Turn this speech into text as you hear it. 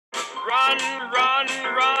Run, run,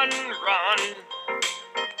 run, run.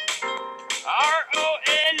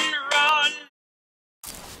 R-O-N, run.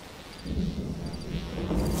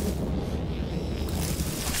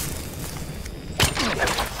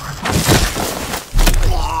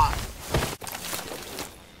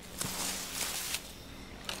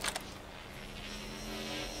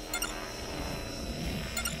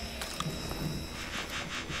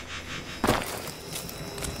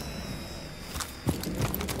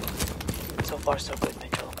 So far, so good,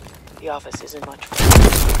 Mitchell. The office isn't much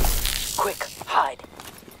fun. Quick, hide.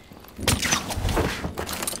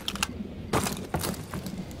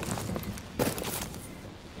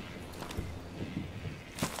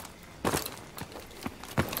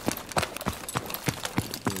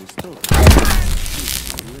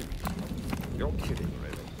 You're kidding,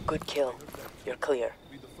 really. Good kill. You're clear.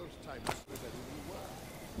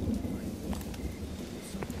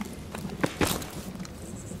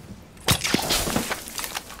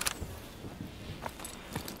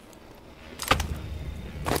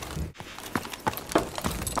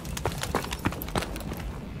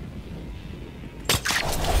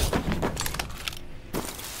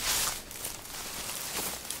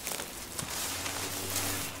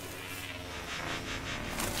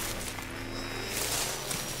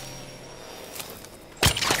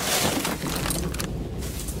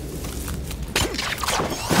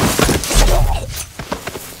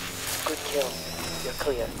 Kill. You're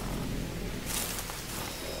clear.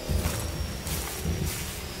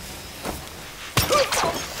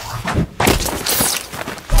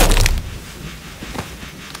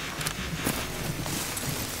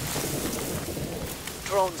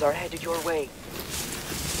 Drones are headed your way.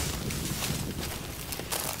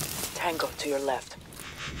 Tango to your left.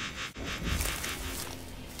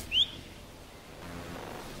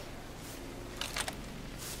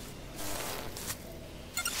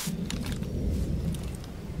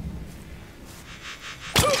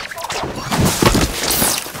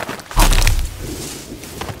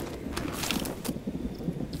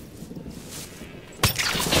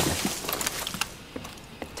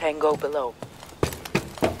 Tango below.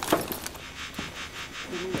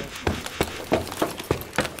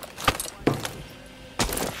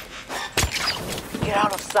 Get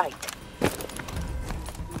out of sight.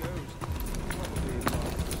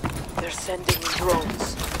 They're sending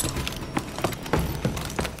drones.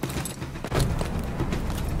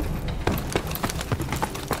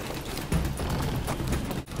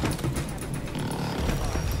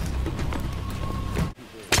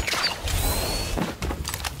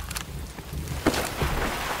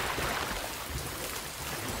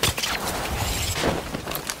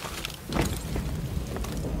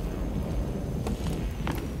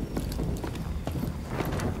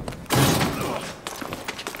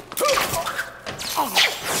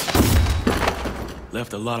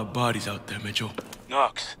 Left a lot of bodies out there, Mitchell.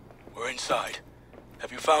 Knox, we're inside.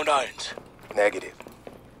 Have you found Irons? Negative.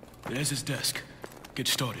 There's his desk. Get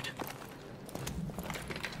started.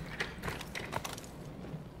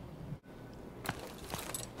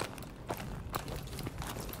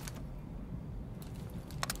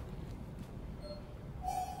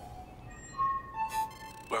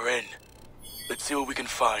 We're in. Let's see what we can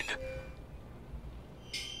find.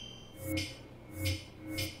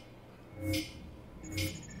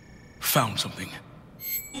 Found something.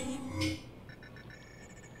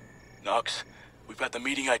 Knox, we've got the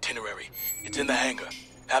meeting itinerary. It's in the hangar.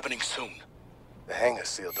 Happening soon. The hangar's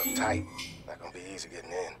sealed up tight. Not gonna be easy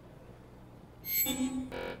getting in.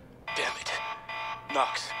 Damn it.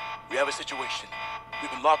 Knox, we have a situation.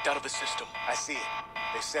 We've been locked out of the system. I see it.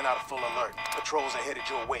 They've sent out a full alert. Patrols are headed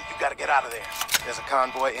your way. You gotta get out of there. There's a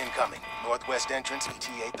convoy incoming. Northwest entrance,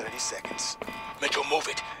 ETA 30 seconds. Mitchell, move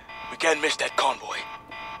it. We can't miss that convoy.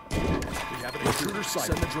 We have an intruder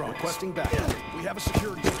sighted. Send the drone. Requesting backup. We have a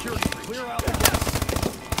security. Clear out the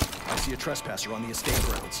guests. I see a trespasser on the estate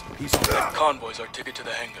grounds. He's on That convoy's our ticket to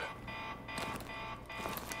the hangar.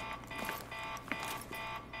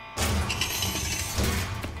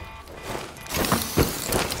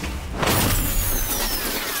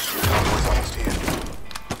 Convoy's almost here.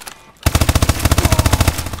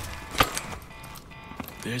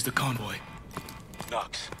 There's the convoy.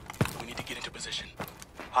 Knox, we need to get into position.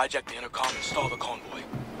 Hijack the intercom and stall the convoy.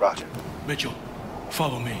 Roger. Mitchell,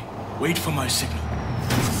 follow me. Wait for my signal.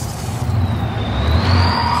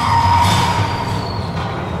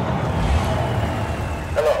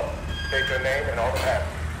 Hello. State your name and all that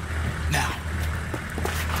happens. Now.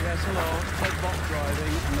 Yes, hello. Ted Bot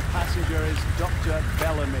driving, and the passenger is Dr.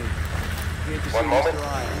 Bellamy. Here to see One moment. Mr.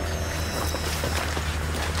 Irons.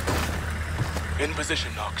 In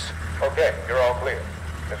position, Knox. Okay, you're all clear.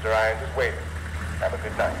 Mr. Irons is waiting. Have a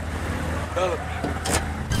good night. Bellamy.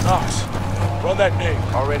 Knox. Run that name.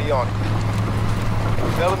 Already on it.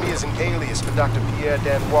 Bellamy is an alias for Dr. Pierre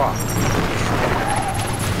Danois.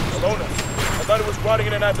 Alona, I thought it was rotting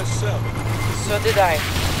in an Atlas cell. So did I.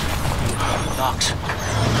 Knox.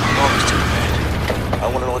 Knox to the bed. I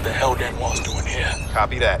want to know what the hell Danois doing here.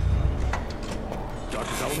 Copy that.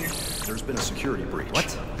 Dr. Bellamy, there's been a security breach. What?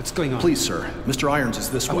 What's going on? Please, sir. Mr. Irons is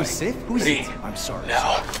this Are way. we safe? Who is Lee. it? I'm sorry,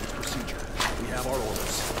 Now. sir. It's procedure. We have our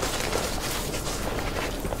orders.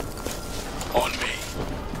 On me.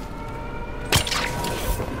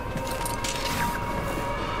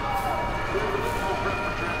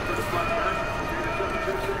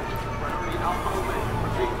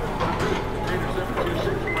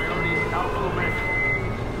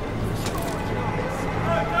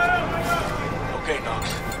 Okay, Knox.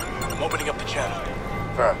 I'm opening up the channel.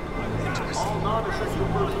 Firm. All non-essential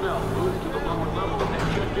personnel move to the lower level and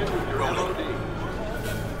check in with your Rolling. MOD.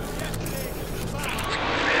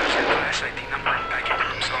 SID number and packet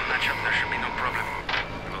all match up. There should be no problem.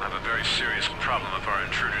 We'll have a very serious problem if our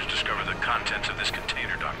intruders discover the contents of this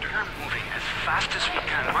container, Doctor. We're moving as fast as we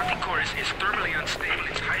can. Manticore is thermally unstable.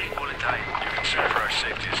 It's highly volatile. Your concern for our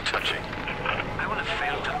safety is touching. I will have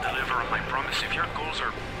failed to deliver on my promise if your goals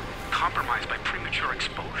are compromised by premature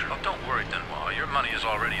exposure. Oh, don't worry, Danois. Your money is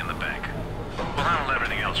already in the bank. We'll handle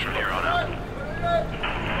everything else from here on out.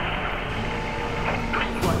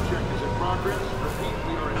 Flight check is in progress. Repeat,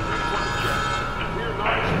 we are in flight check. Clear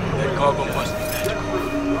non-essential That cargo must be Mitchell.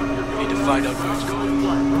 We need to find out where it's going.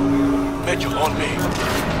 Mitchell, on me.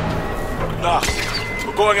 Knox,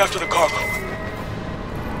 we're going after the cargo.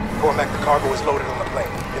 Cormac, the cargo is loaded on the plane.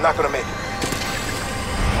 You're not gonna make it.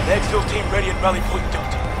 An exfil team ready at Rally Point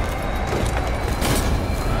Delta.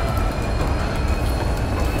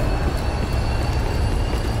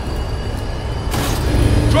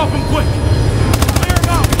 Drop him quick! Clear him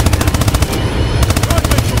out! Run,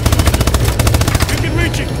 Mitchell! You can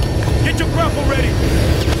reach it! Get your grapple ready!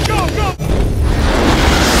 Go, go!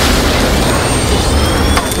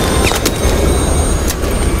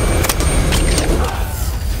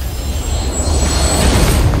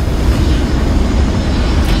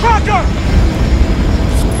 Cracker!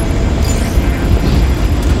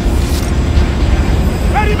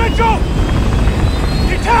 Ready, Mitchell!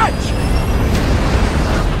 Detach!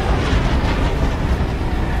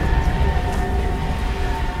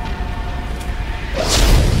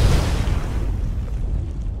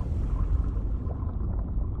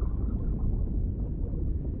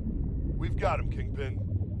 We've got him, Kingpin.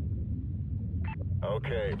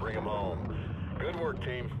 Okay, bring him home. Good work,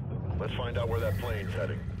 team. Let's find out where that plane's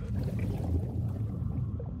heading.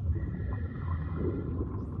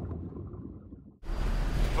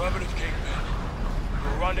 Affirmative, Kingpin.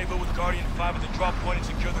 We'll rendezvous with Guardian 5 at the drop point and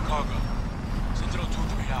secure the cargo. Sentinel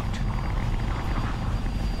 2-3 out.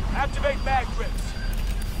 Activate mag grips.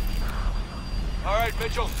 All right,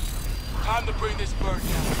 Mitchell. Time to bring this bird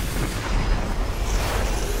down.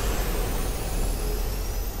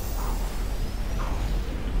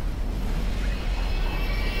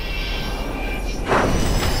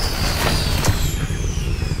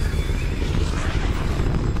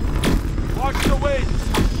 Watch the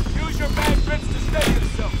winds. Use your mag grips to steady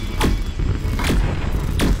yourself.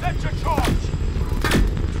 Set your charge.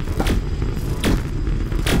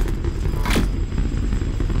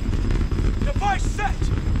 Device set.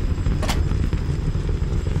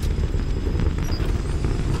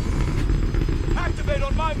 Activate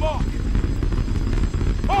on my mark.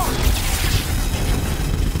 Mark.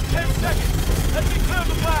 10 seconds. Let me clear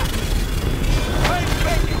the blast. Plane's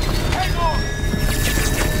making. Hang on.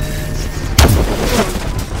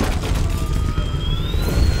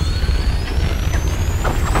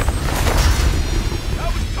 That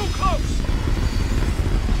was too close!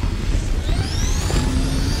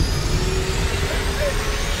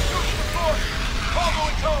 Shoot the floor! Cargo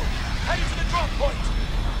in tow! Heading to the drop point!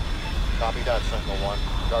 Copy that, Sentinel-1.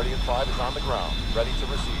 Guardian 5 is on the ground, ready to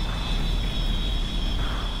receive.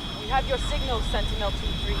 We have your signal, Sentinel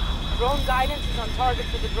 2-3. Drone guidance is on target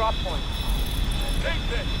for the drop point.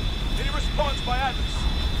 Kingpin! Any response by Atlas?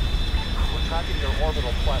 We're tracking your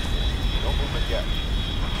orbital platform. No movement yet.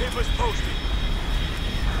 Keep us posted.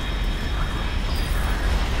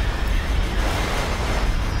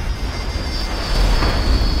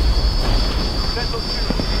 Sentinel 2,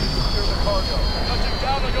 secure the cargo. Touching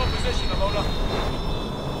down on your position, Alona.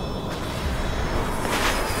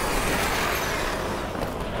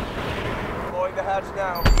 Blowing the hatch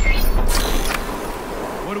now.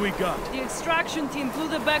 What do we got? The extraction team blew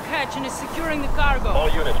the back hatch and is securing the cargo. All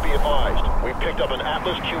units be advised. We've picked up an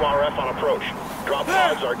Atlas QRF on approach. Drop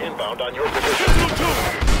pods are inbound on your position. Sentinel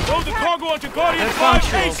 2! Load the cargo onto Guardian They're 5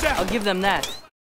 functional. ASAP! I'll give them that.